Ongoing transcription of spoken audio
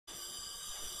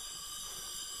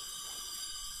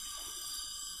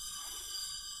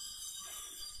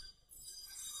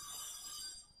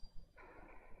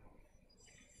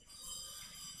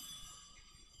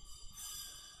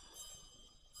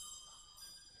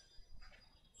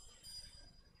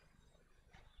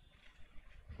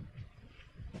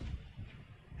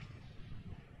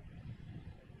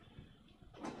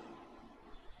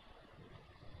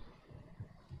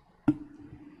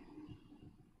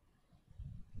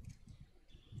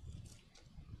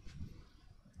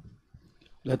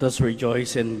Let us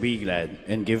rejoice and be glad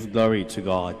and give glory to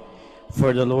God.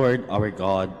 For the Lord our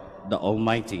God, the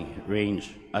Almighty, reigns.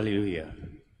 Alleluia.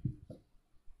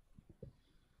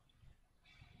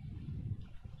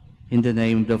 In the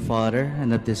name of the Father,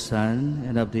 and of the Son,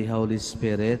 and of the Holy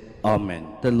Spirit. Amen.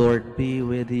 The Lord be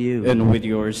with you. And with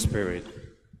your spirit.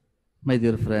 My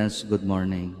dear friends, good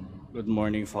morning. Good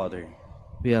morning, Father.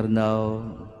 We are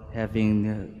now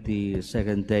having the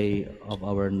second day of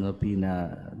our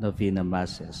novena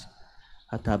masses.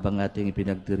 At habang ating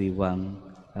ipinagdiriwang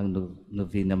ang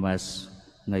novena mass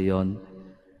ngayon,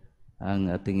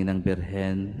 ang ating Inang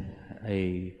Birhen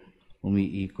ay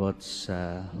umiikot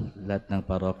sa lahat ng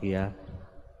parokya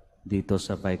dito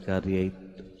sa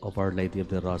Vicariate of Our Lady of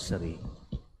the Rosary.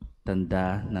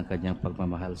 Tanda ng kanyang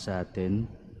pagmamahal sa atin,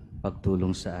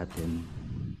 pagtulong sa atin.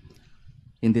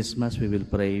 In this Mass, we will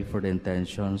pray for the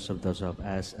intentions of those who have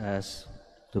asked us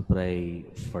to pray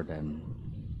for them.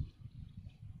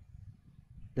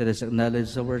 Let us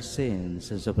acknowledge our sins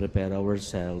and to prepare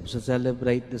ourselves to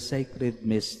celebrate the sacred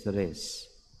mysteries.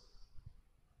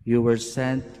 You were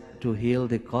sent to heal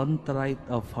the contrite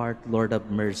of heart. Lord, have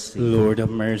mercy. Lord,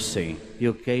 have mercy.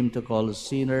 You came to call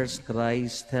sinners.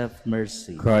 Christ, have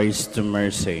mercy. Christ, have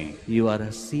mercy. You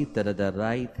are seated at the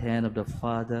right hand of the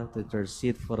Father to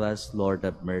intercede for us. Lord,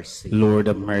 have mercy. Lord,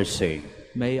 have mercy.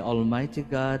 May Almighty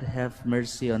God have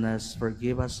mercy on us,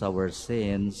 forgive us our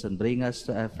sins, and bring us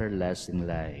to everlasting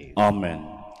life. Amen.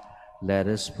 Let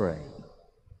us pray.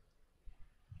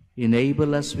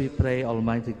 Enable us, we pray,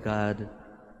 Almighty God,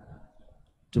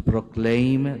 to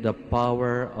proclaim the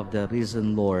power of the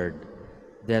risen Lord,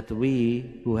 that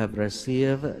we who have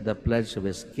received the pledge of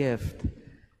his gift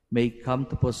may come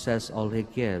to possess all he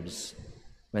gives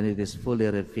when it is fully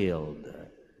revealed.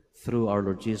 Through our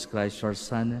Lord Jesus Christ, your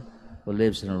Son, who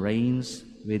lives and reigns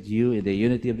with you in the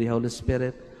unity of the Holy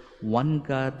Spirit, one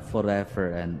God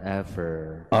forever and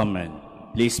ever. Amen.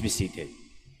 Please be seated.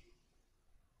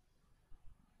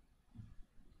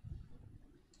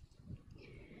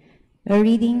 A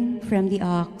reading from the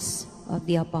Acts of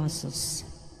the Apostles.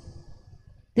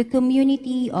 The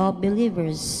community of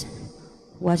believers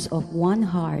was of one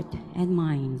heart and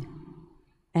mind,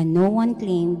 and no one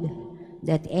claimed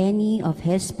that any of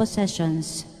his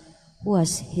possessions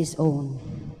was his own,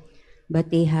 but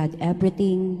they had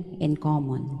everything in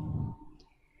common.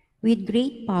 With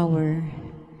great power,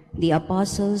 the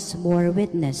apostles bore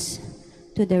witness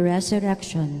to the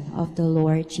resurrection of the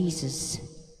Lord Jesus,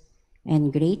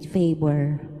 and great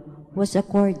favor was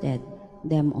accorded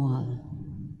them all.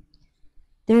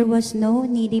 There was no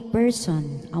needy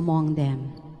person among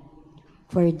them,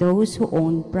 for those who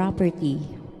owned property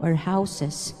or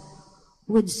houses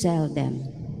would sell them,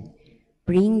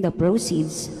 bring the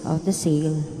proceeds of the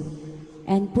sale,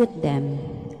 and put them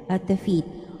at the feet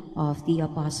of the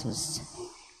apostles,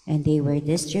 and they were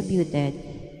distributed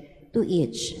to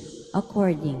each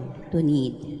according to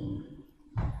need.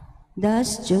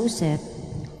 Thus Joseph,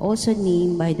 also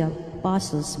named by the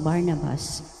apostles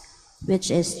Barnabas, which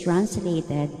is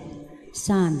translated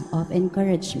son of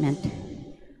encouragement,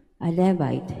 a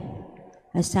Levite,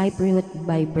 a Cypriot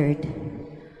by birth,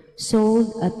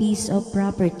 sold a piece of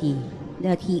property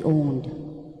that he owned,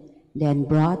 then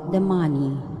brought the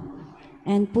money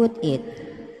and put it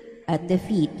at the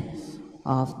feet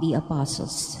of the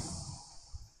apostles.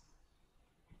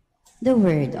 The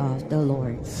word of the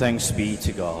Lord. Thanks be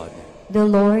to God. The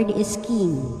Lord is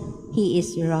King. He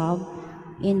is robed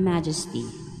in majesty.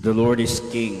 The Lord is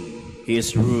King. He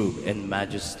is robed in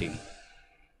majesty.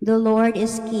 The Lord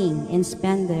is King in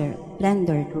splendor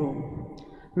robe.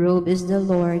 Robe is the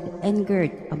Lord and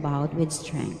girt about with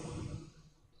strength.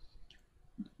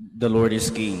 The Lord is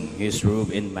King. He is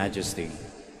robed in majesty.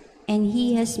 And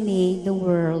he has made the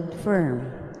world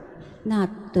firm,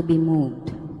 not to be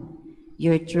moved.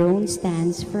 Your throne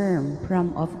stands firm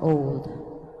from of old.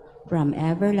 From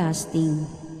everlasting,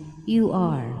 you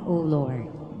are, O Lord.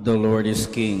 The Lord is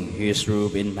King. He is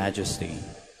robed in majesty.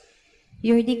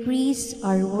 Your decrees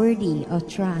are worthy of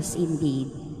trust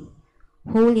indeed.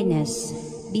 Holiness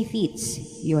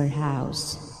befits your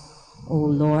house, O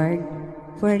Lord,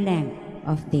 for length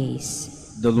of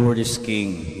days. The Lord is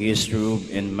King. He is robed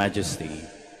in majesty.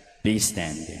 Please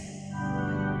stand.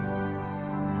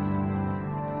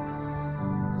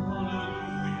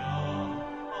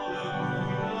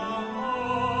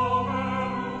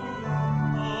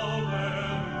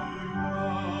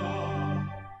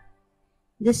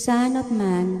 The Son of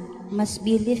Man must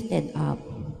be lifted up,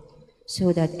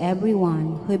 so that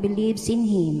everyone who believes in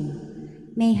him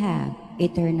may have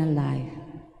eternal life.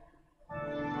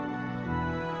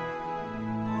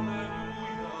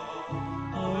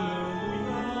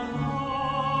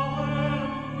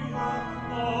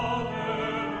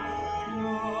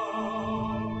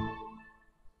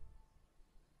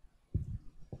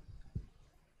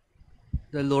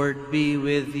 The Lord be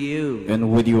with you.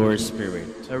 And with your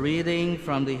spirit. A reading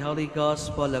from the Holy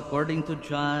Gospel according to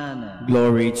John.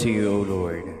 Glory to you, O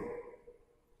Lord.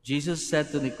 Jesus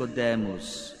said to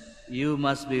Nicodemus, "You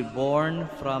must be born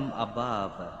from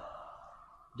above.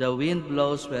 The wind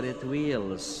blows where it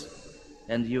wills,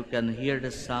 and you can hear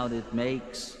the sound it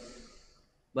makes,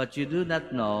 but you do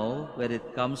not know where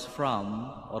it comes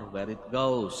from or where it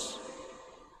goes.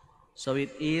 So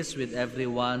it is with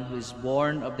everyone who is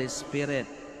born of the Spirit."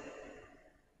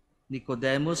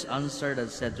 Nicodemus answered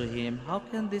and said to him, "How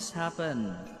can this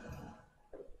happen?"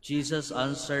 Jesus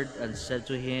answered and said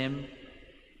to him,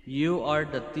 "You are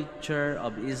the teacher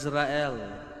of Israel,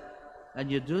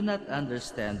 and you do not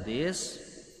understand this?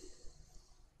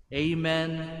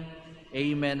 Amen,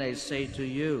 amen, I say to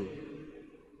you,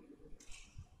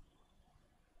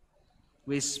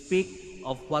 we speak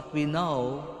of what we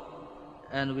know,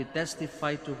 and we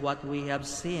testify to what we have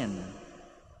seen.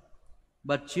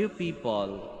 But you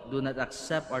people do not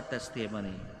accept our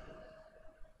testimony.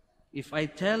 If I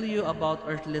tell you about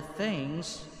earthly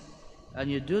things,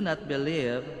 and you do not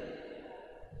believe,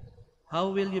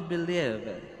 how will you believe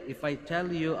if I tell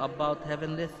you about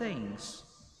heavenly things?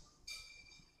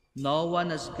 No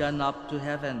one has gone up to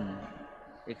heaven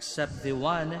except the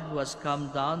one who has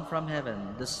come down from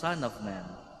heaven, the Son of Man.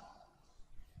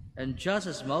 And just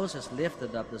as Moses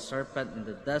lifted up the serpent in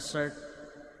the desert,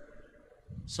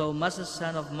 so must the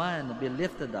Son of Man be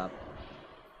lifted up,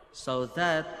 so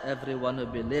that everyone who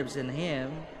believes in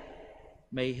him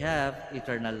may have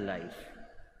eternal life."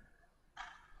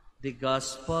 The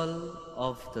Gospel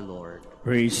of the Lord.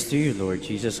 Praise to you, Lord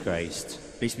Jesus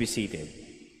Christ. Please be seated.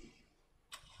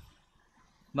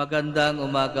 Magandang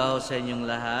umaga ho sa inyong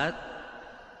lahat.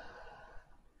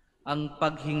 Ang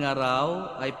paghinga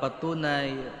raw ay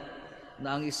patunay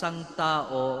na ang isang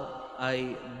tao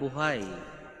ay buhay.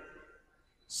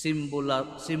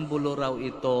 Simbolo raw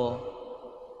ito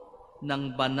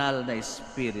ng banal na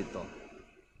Espiritu.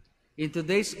 In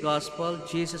today's Gospel,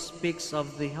 Jesus speaks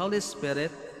of the Holy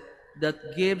Spirit that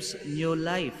gives new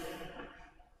life.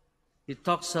 He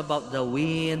talks about the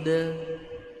wind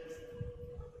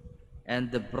and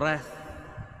the breath,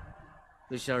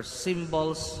 which are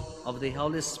symbols of the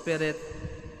Holy Spirit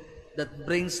that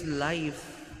brings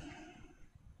life,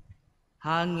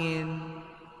 hangin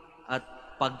at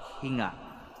paghinga.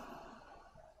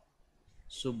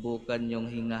 Subukan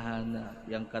yung hingahan,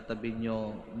 yung katabi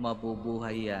nyo,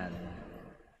 mabubuhay yan.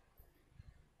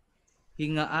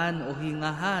 Hingaan o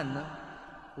hingahan,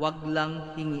 wag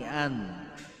lang hingian.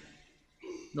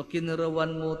 No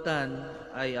kinurawan mutan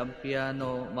ay ang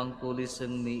piano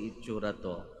mangkuliseng ni itsura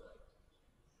to.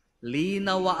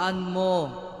 Linawaan mo,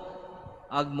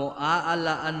 ag mo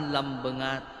aalaan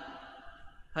lambangat,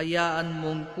 hayaan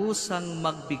mong kusang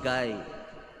magbigay.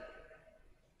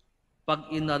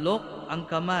 Pag inalok ang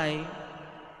kamay,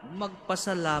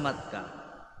 magpasalamat ka.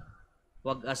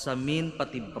 Huwag asamin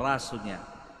pati braso niya.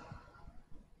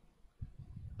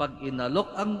 Pag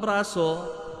inalok ang braso,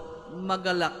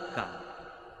 magalak ka.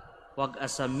 Huwag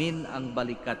asamin ang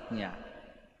balikat niya.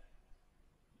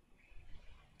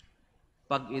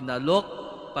 Pag inalok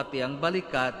pati ang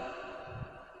balikat,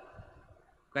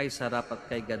 kay sarap at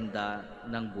kay ganda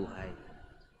ng buhay.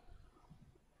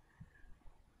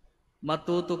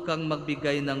 Matuto kang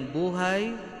magbigay ng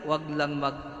buhay, huwag lang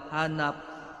maghanap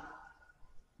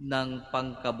ng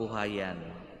pangkabuhayan.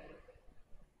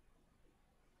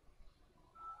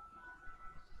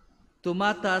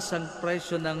 Tumataas ang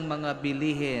presyo ng mga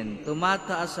bilihin,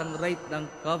 tumataas ang rate ng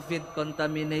COVID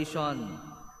contamination,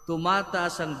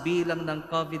 tumataas ang bilang ng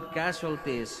COVID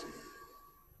casualties,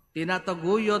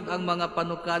 tinataguyod ang mga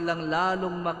panukalang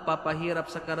lalong magpapahirap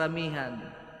sa karamihan,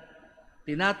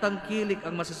 tinatangkilik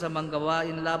ang masasamang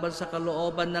gawain laban sa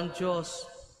kalooban ng Diyos,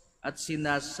 at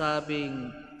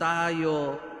sinasabing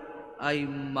tayo ay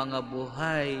mga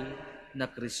buhay na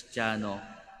Kristiyano.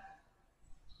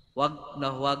 Huwag na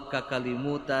huwag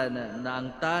kakalimutan na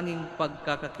ang tanging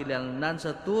pagkakakilanlan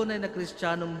sa tunay na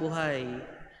Kristiyanong buhay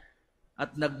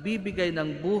at nagbibigay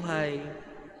ng buhay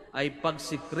ay pag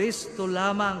si Kristo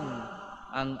lamang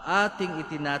ang ating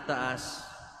itinataas,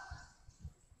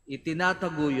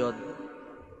 itinataguyod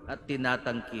at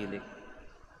tinatangkilik.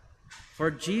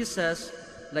 For Jesus,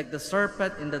 like the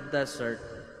serpent in the desert,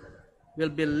 will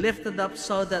be lifted up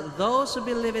so that those who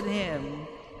believe in Him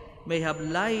may have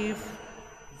life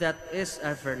that is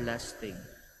everlasting.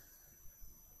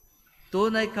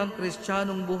 Tunay kang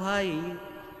Kristiyanong buhay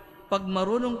pag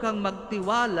marunong kang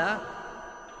magtiwala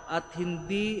at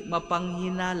hindi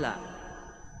mapanghinala.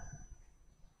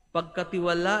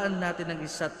 Pagkatiwalaan natin ang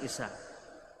isa't isa.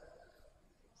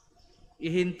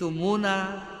 Ihinto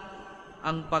muna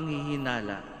ang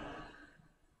panghihinala.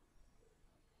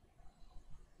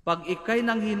 Pag ika'y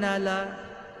nanghinala,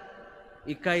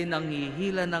 ika'y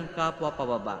nanghihila ng kapwa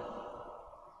pababa.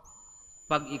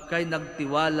 Pag ika'y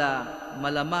nagtiwala,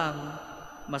 malamang,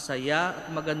 masaya at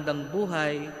magandang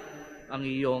buhay ang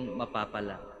iyong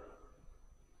mapapala.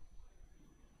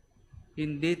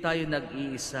 Hindi tayo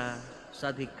nag-iisa sa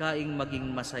adhikaing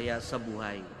maging masaya sa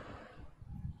buhay.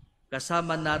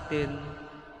 Kasama natin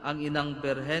ang Inang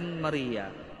Birhen Maria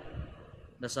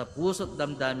na sa puso't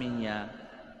damdamin niya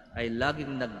ay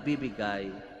laging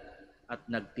nagbibigay at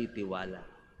nagtitiwala.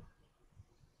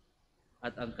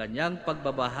 At ang kanyang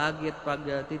pagbabahagi at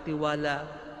pagtitiwala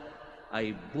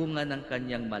ay bunga ng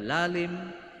kanyang malalim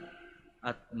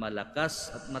at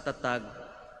malakas at matatag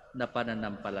na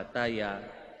pananampalataya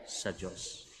sa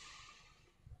Diyos.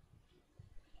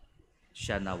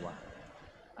 Siya nawa.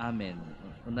 Amen.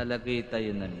 Unalagay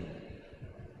tayo namin.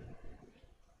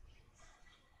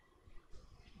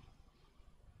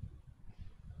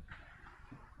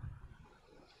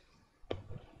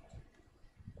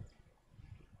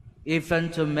 Even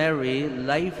to Mary,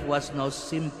 life was no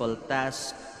simple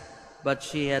task, but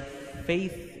she had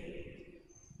faith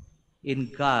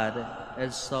in God, and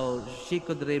so she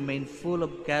could remain full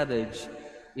of courage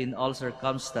in all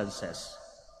circumstances.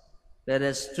 Let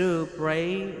us too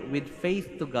pray with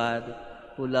faith to God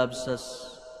who loves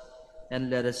us,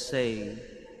 and let us say,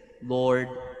 Lord,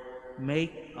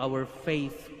 make our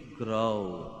faith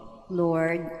grow.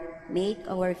 Lord, make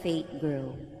our faith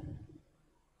grow.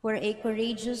 For a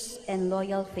courageous and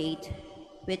loyal faith,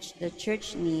 which the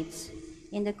Church needs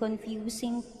in the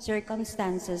confusing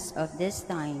circumstances of these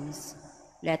times,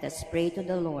 let us pray to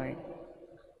the Lord.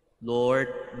 Lord,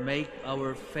 make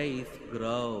our faith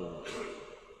grow.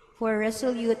 For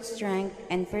resolute strength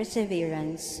and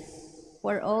perseverance,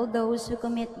 for all those who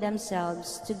commit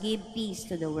themselves to give peace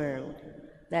to the world,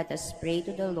 let us pray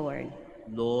to the Lord.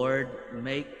 Lord,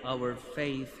 make our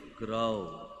faith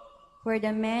grow. For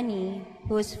the many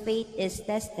whose faith is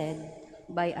tested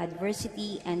by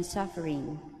adversity and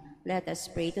suffering, let us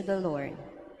pray to the Lord.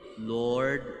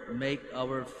 Lord, make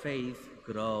our faith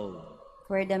grow.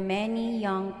 For the many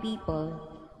young people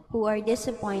who are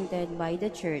disappointed by the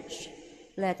Church,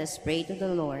 let us pray to the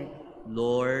Lord.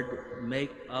 Lord, make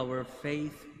our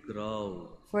faith grow.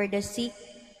 For the sick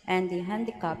and the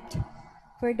handicapped,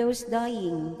 for those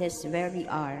dying this very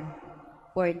hour,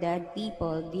 for dead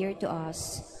people dear to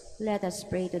us, let us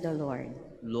pray to the Lord.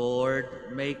 Lord,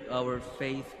 make our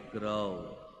faith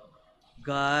grow.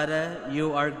 God,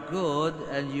 you are good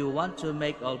and you want to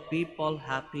make all people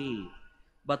happy.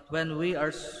 But when we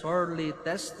are sorely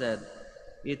tested,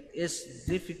 it is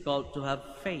difficult to have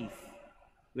faith.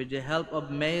 With the help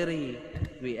of Mary,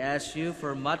 we ask you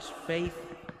for much faith,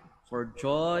 for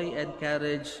joy and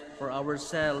courage for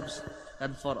ourselves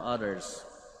and for others.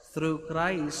 Through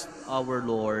Christ our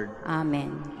Lord.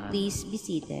 Amen. Please be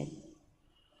seated.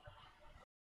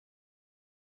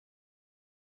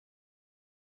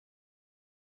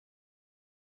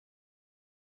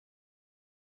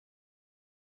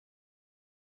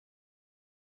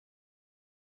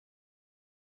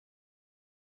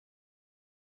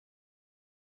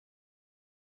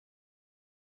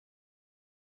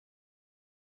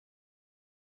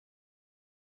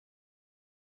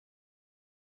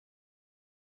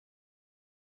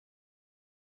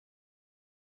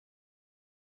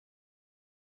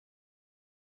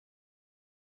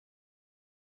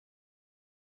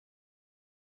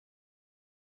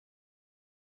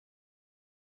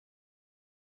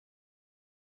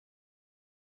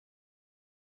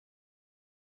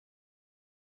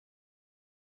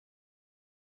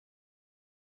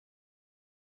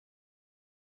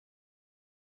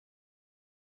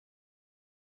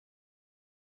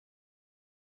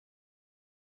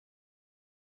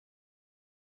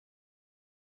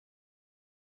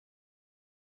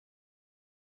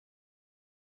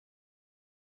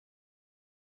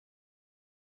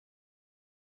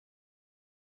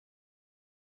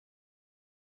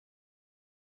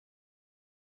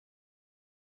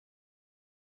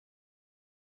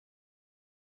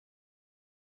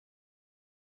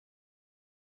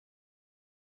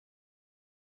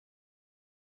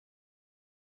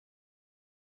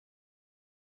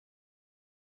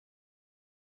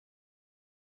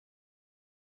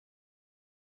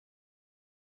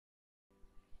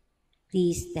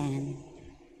 Please stand.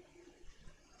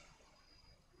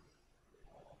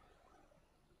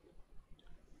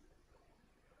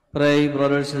 Pray,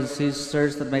 brothers and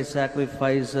sisters, that my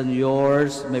sacrifice and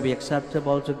yours may be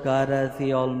acceptable to God,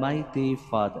 the Almighty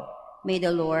Father. May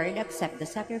the Lord accept the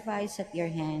sacrifice at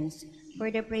your hands for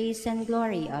the praise and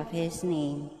glory of his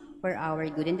name, for our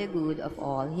good and the good of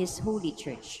all his holy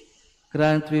church.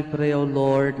 Grant, we pray, O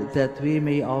Lord, that we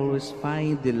may always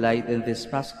find delight in these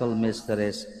paschal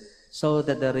mysteries, so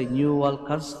that the renewal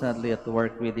constantly at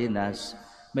work within us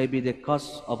may be the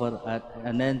cause of our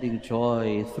unending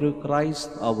joy through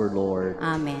Christ our Lord.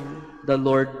 Amen. The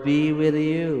Lord be with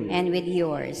you. And with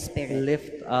your spirit.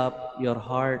 Lift up your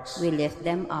hearts. We lift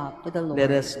them up to the Lord.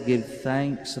 Let us give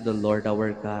thanks to the Lord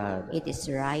our God. It is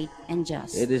right and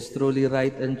just. It is truly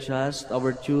right and just,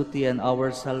 our duty and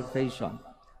our salvation,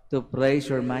 to praise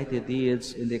your mighty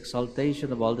deeds in the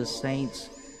exaltation of all the saints,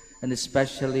 and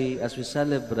especially as we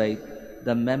celebrate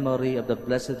the memory of the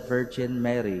Blessed Virgin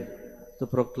Mary, to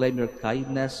proclaim your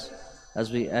kindness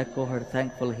as we echo her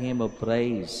thankful hymn of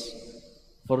praise.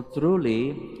 For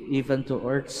truly, even to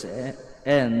earth's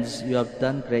ends, you have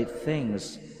done great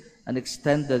things, and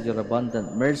extended your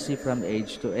abundant mercy from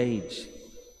age to age.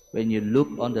 When you look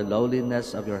on the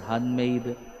lowliness of your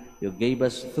handmaid, you gave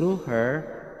us through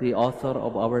her the author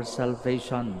of our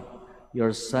salvation,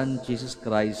 your Son, Jesus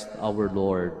Christ, our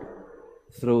Lord.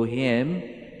 Through him,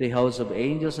 the house of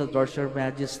angels adores your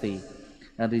majesty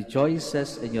and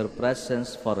rejoices in your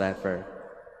presence forever.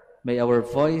 May our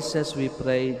voices, we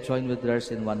pray, join with theirs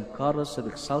in one chorus of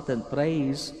exultant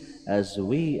praise as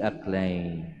we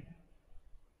acclaim.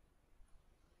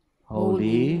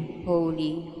 Holy,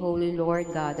 holy, holy Lord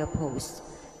God of hosts,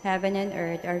 heaven and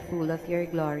earth are full of your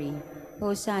glory.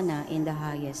 Hosanna in the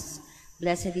highest.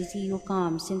 Blessed is he who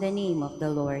comes in the name of the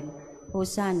Lord.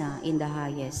 Hosanna in the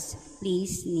highest.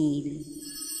 Please kneel.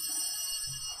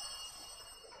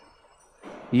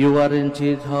 You are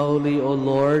indeed holy, O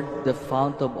Lord, the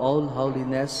fount of all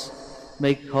holiness.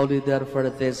 Make holy therefore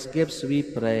these gifts, we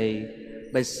pray,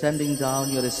 by sending down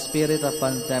your Spirit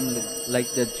upon them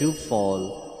like the dew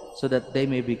fall, so that they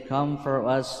may become for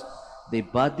us the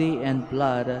body and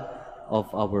blood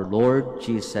of our Lord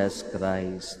Jesus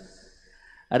Christ.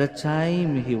 At the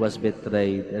time he was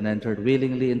betrayed and entered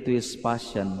willingly into his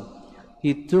passion,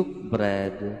 he took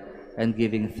bread and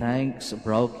giving thanks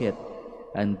broke it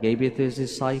and gave it to his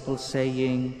disciples,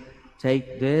 saying,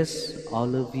 "Take this,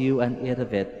 all of you, and eat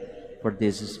of it, for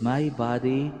this is my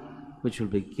body, which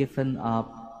will be given up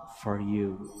for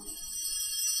you."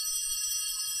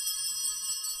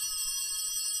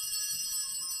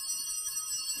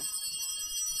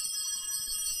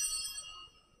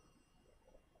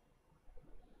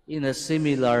 In a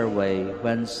similar way,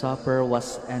 when supper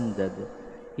was ended,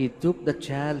 he took the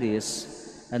chalice,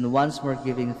 and once more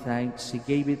giving thanks, he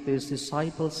gave it to his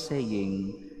disciples,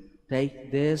 saying,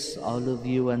 "Take this, all of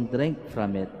you, and drink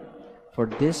from it, for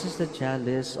this is the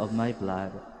chalice of my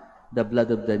blood, the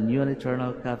blood of the new and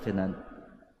eternal covenant,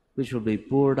 which will be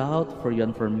poured out for you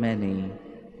and for many,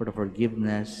 for the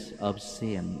forgiveness of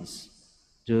sins.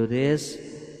 Do this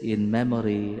in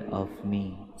memory of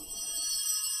me."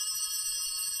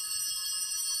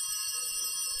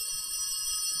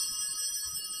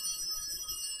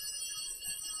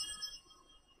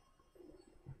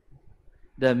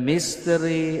 The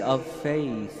mystery of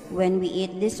faith. When we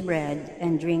eat this bread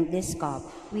and drink this cup,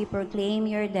 we proclaim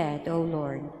your death, O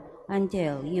Lord,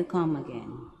 until you come again.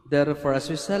 Therefore,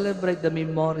 as we celebrate the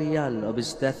memorial of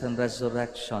his death and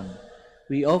resurrection,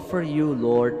 we offer you,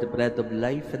 Lord, the bread of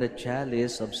life and the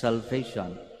chalice of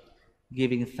salvation,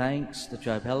 giving thanks that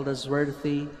you have held us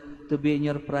worthy to be in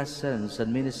your presence and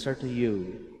minister to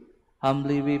you.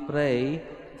 Humbly we pray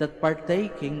that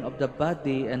partaking of the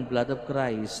body and blood of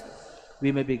Christ,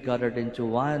 we may be gathered into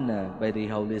one by the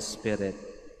Holy Spirit.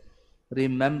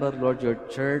 Remember, Lord, your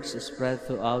church spread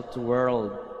throughout the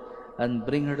world, and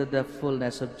bring her to the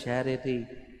fullness of charity,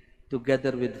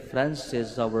 together with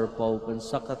Francis, our Pope, and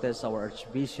Socrates, our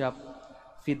Archbishop,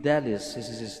 Fidelis, his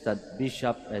assistant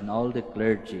bishop, and all the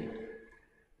clergy.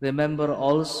 Remember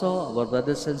also our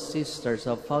brothers and sisters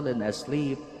who have fallen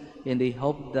asleep in the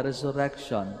hope of the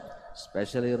resurrection,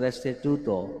 especially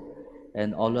Restituto,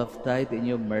 and all have died in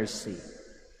your mercy.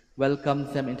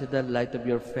 Welcome them into the light of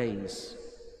your face.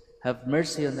 Have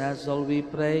mercy on us all, we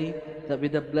pray, that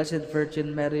with the Blessed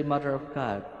Virgin Mary, Mother of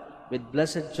God, with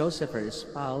Blessed Joseph, her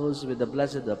spouse, with the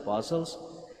blessed apostles,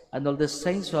 and all the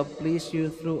saints who have pleased you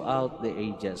throughout the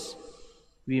ages,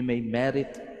 we may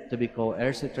merit to be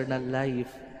co-heirs of eternal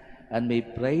life, and may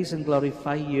praise and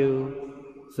glorify you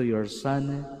through your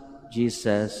Son,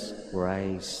 Jesus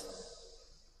Christ.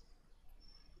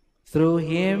 Through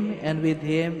him, and with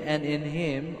him, and in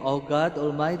him, O God,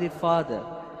 Almighty Father,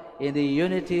 in the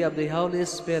unity of the Holy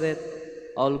Spirit,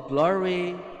 all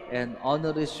glory and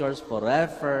honor is yours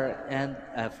forever and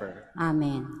ever.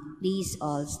 Amen. Please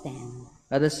all stand.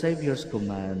 At the Savior's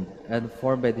command, and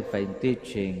formed by divine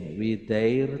teaching, we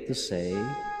dare to say,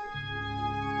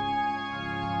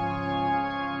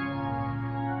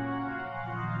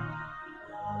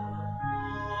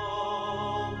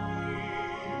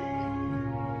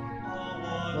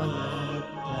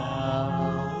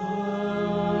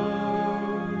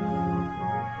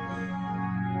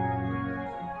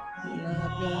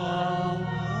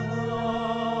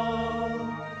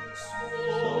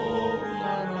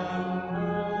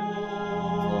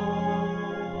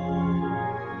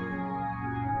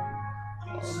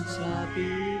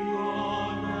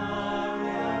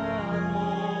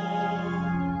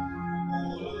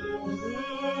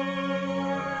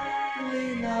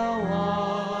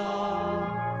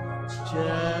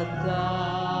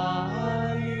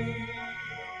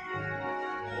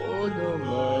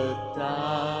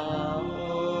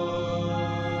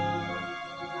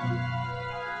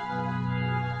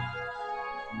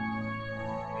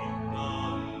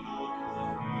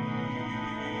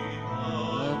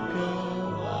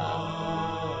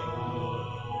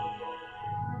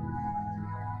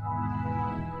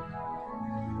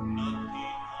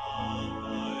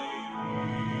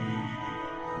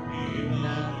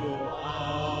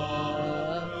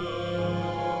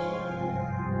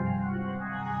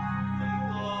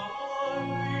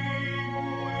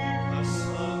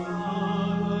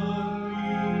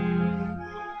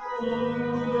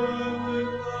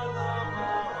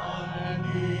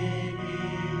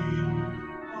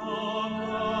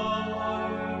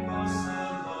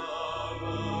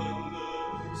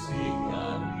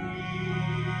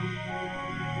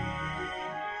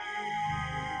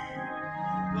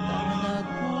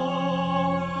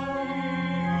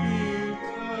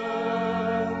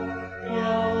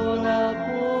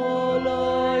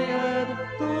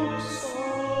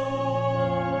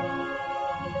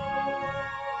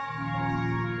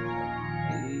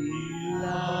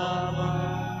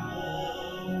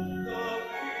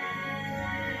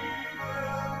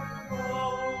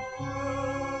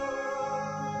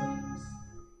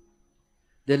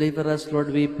 Deliver us,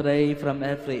 Lord, we pray, from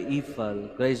every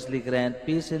evil. Graciously grant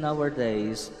peace in our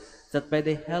days, that by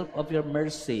the help of your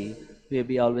mercy we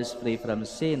be always free from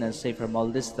sin and safe from all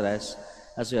distress,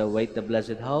 as we await the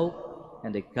blessed hope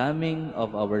and the coming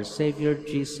of our Savior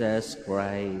Jesus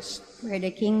Christ. For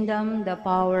the kingdom, the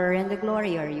power, and the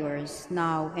glory are yours,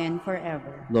 now and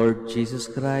forever. Lord Jesus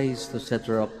Christ, who said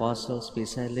to your apostles,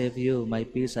 "Peace I leave you, my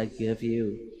peace I give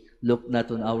you," look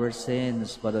not on our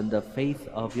sins, but on the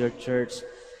faith of your church,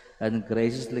 and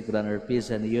graciously grant her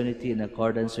peace and unity in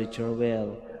accordance with your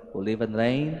will, who live and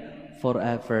reign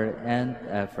forever and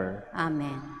ever.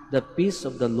 Amen. The peace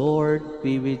of the Lord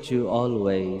be with you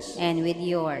always. And with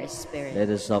your spirit. Let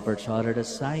us offer each other the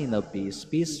sign of peace.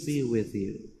 Peace be with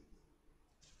you.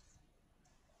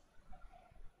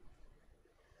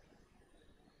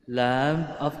 Lamb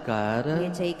of God, You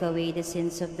take away the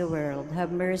sins of the world, have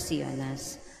mercy on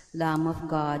us. Lamb of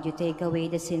God, you take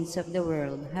away the sins of the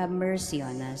world, have mercy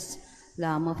on us.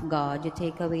 Lamb of God, you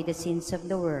take away the sins of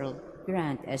the world,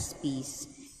 grant us peace.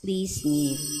 Please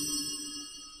kneel.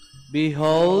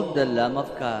 behold the Lamb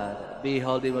of God.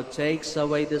 Behold him who takes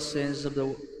away the sins of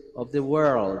the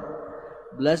world.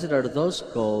 Blessed are those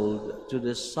called to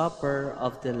the supper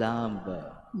of the Lamb.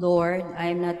 Lord, I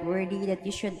am not worthy that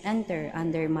you should enter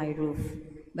under my roof,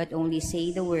 but only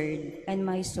say the word, and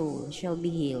my soul shall be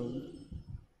healed.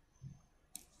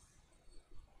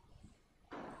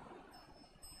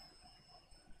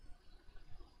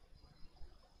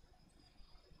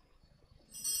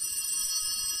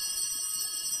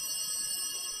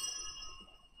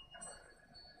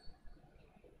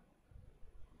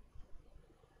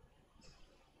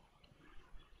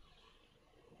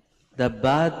 The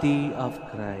body of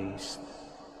Christ.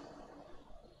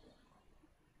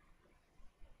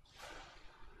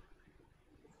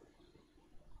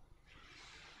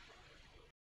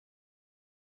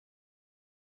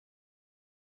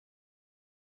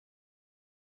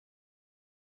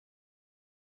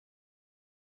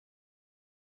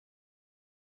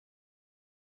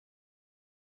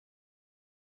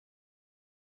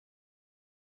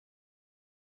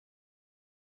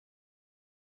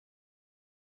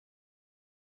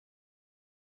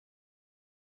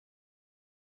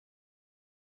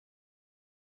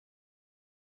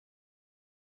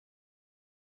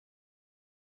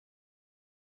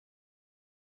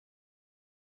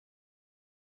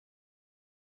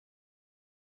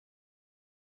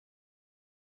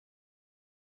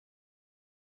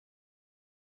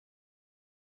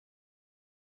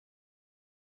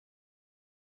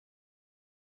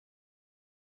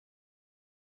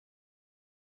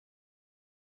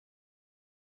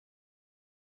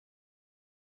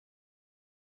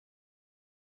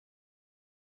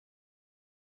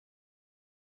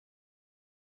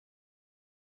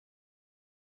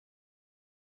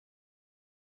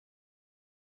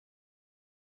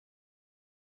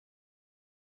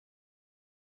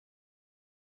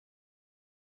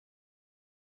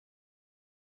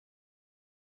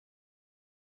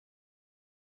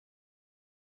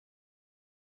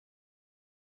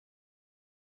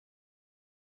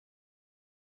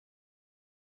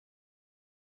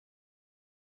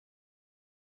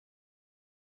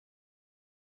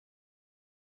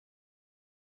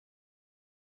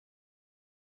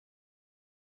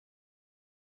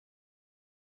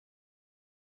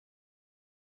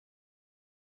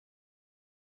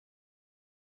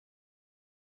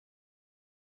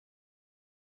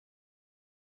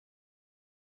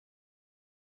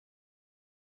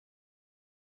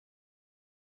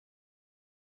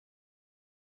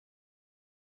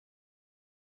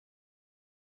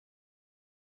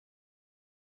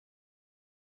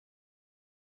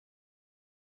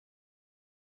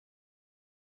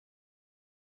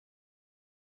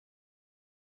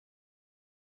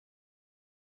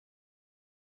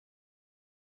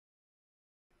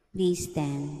 Please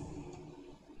stand.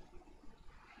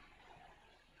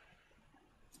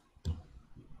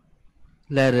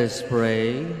 Let us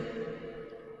pray.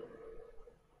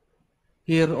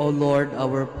 Hear, O Lord,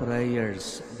 our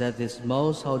prayers, that this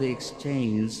most holy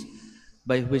exchange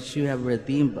by which you have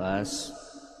redeemed us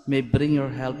may bring your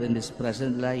help in this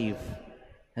present life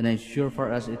and ensure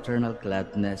for us eternal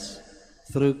gladness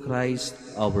through Christ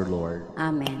our Lord.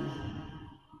 Amen.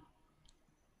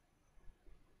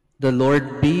 The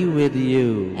Lord be with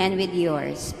you. And with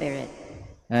your spirit.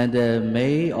 And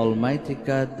may Almighty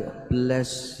God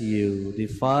bless you, the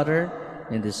Father,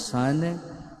 and the Son,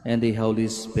 and the Holy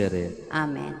Spirit.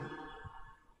 Amen.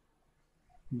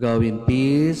 Go in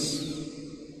peace,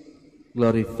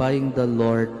 glorifying the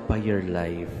Lord by your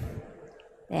life.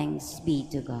 Thanks be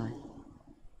to God.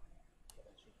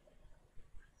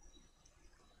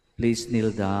 Please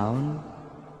kneel down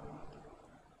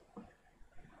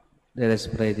Let us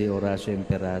pray the Oratio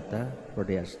Imperata for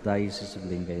the Archdiocese of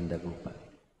Lingga and Dagupan.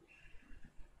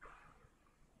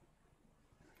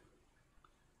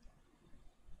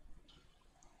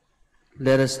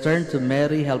 Let us turn to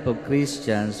Mary, help of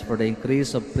Christians, for the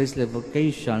increase of priestly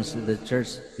vocations in the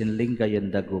Church in Lingga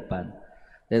and Dagupan.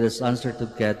 Let us answer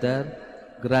together,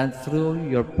 grant through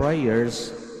your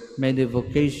prayers many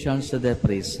vocations to the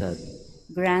priesthood.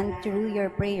 Grant through your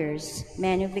prayers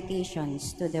many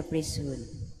vocations to the priesthood.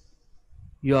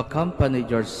 You accompanied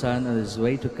your Son on his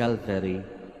way to Calvary.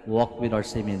 Walk with our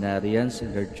seminarians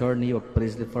in their journey of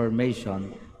priestly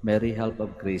formation. Mary, help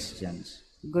of Christians.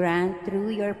 Grant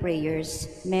through your prayers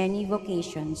many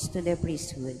vocations to the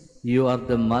priesthood. You are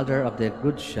the mother of the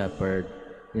Good Shepherd.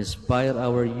 Inspire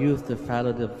our youth to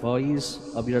follow the voice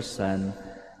of your Son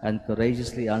and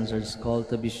courageously answer his call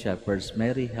to be shepherds.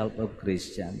 Mary, help of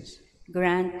Christians.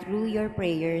 Grant through your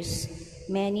prayers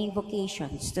many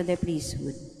vocations to the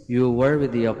priesthood. You were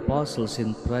with the apostles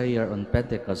in prayer on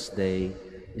Pentecost Day.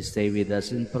 Stay with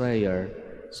us in prayer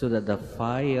so that the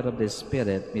fire of the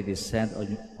Spirit may descend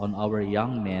on our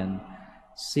young men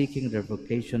seeking their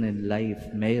vocation in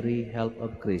life. Mary, help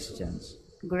of Christians.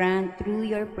 Grant through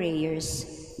your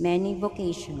prayers many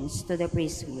vocations to the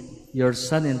priesthood. Your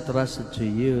Son entrusted to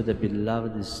you the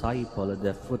beloved disciple at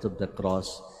the foot of the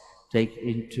cross. Take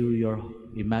into your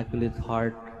immaculate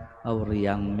heart our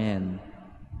young men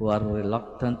who are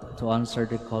reluctant to answer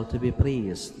the call to be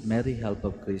priests. Mary, help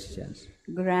of Christians.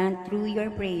 Grant through your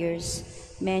prayers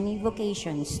many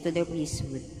vocations to the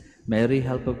priesthood. Mary,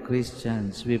 help of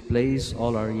Christians, we place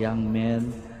all our young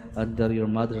men under your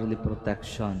motherly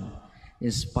protection.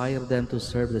 Inspire them to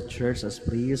serve the Church as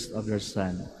priests of your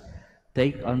Son.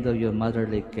 Take under your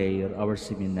motherly care our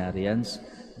seminarians,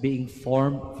 being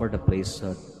formed for the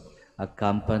priesthood.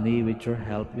 Accompany with your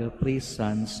help your priest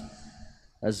sons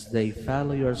as they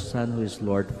follow your Son who is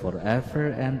Lord forever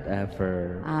and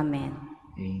ever. Amen.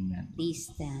 Amen. Please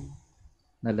stand.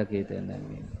 Nalagay tayo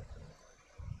namin.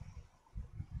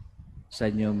 Sa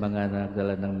inyo mga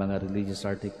nagdala ng mga religious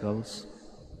articles,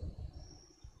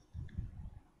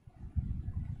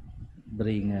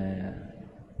 bring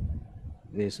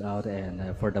this out and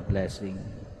for the blessing.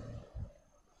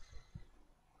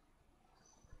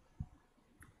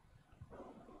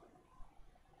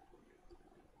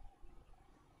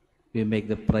 We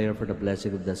make the prayer for the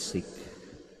blessing of the sick.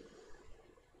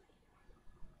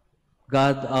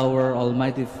 God, our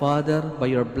Almighty Father, by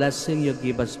your blessing you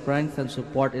give us strength and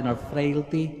support in our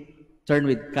frailty. Turn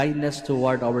with kindness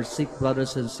toward our sick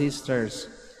brothers and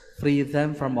sisters. Free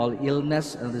them from all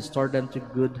illness and restore them to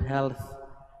good health.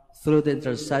 Through the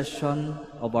intercession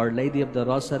of Our Lady of the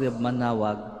Rosary of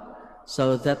Manaoag,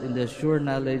 so that in the sure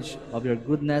knowledge of your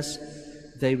goodness,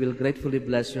 they will gratefully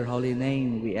bless your holy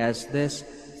name. We ask this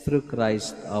through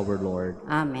Christ our Lord.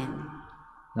 Amen.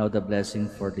 Now the blessing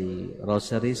for the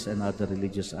rosaries and other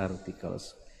religious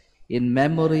articles. In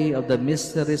memory of the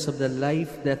mysteries of the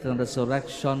life, death, and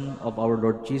resurrection of our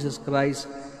Lord Jesus Christ,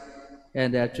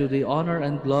 and to the honor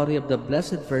and glory of the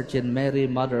Blessed Virgin Mary,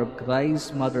 Mother of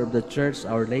Christ, Mother of the Church,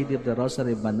 Our Lady of the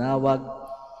Rosary of Manaoag,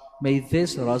 may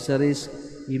these rosaries,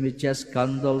 images,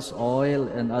 candles, oil,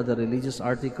 and other religious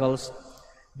articles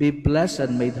be blessed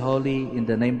and made holy in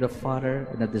the name of the Father,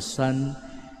 and of the Son,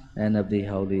 and of the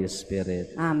Holy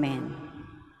Spirit. Amen.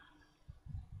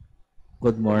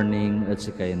 Good morning at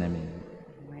sa kayo namin.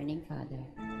 Good morning,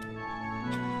 Father.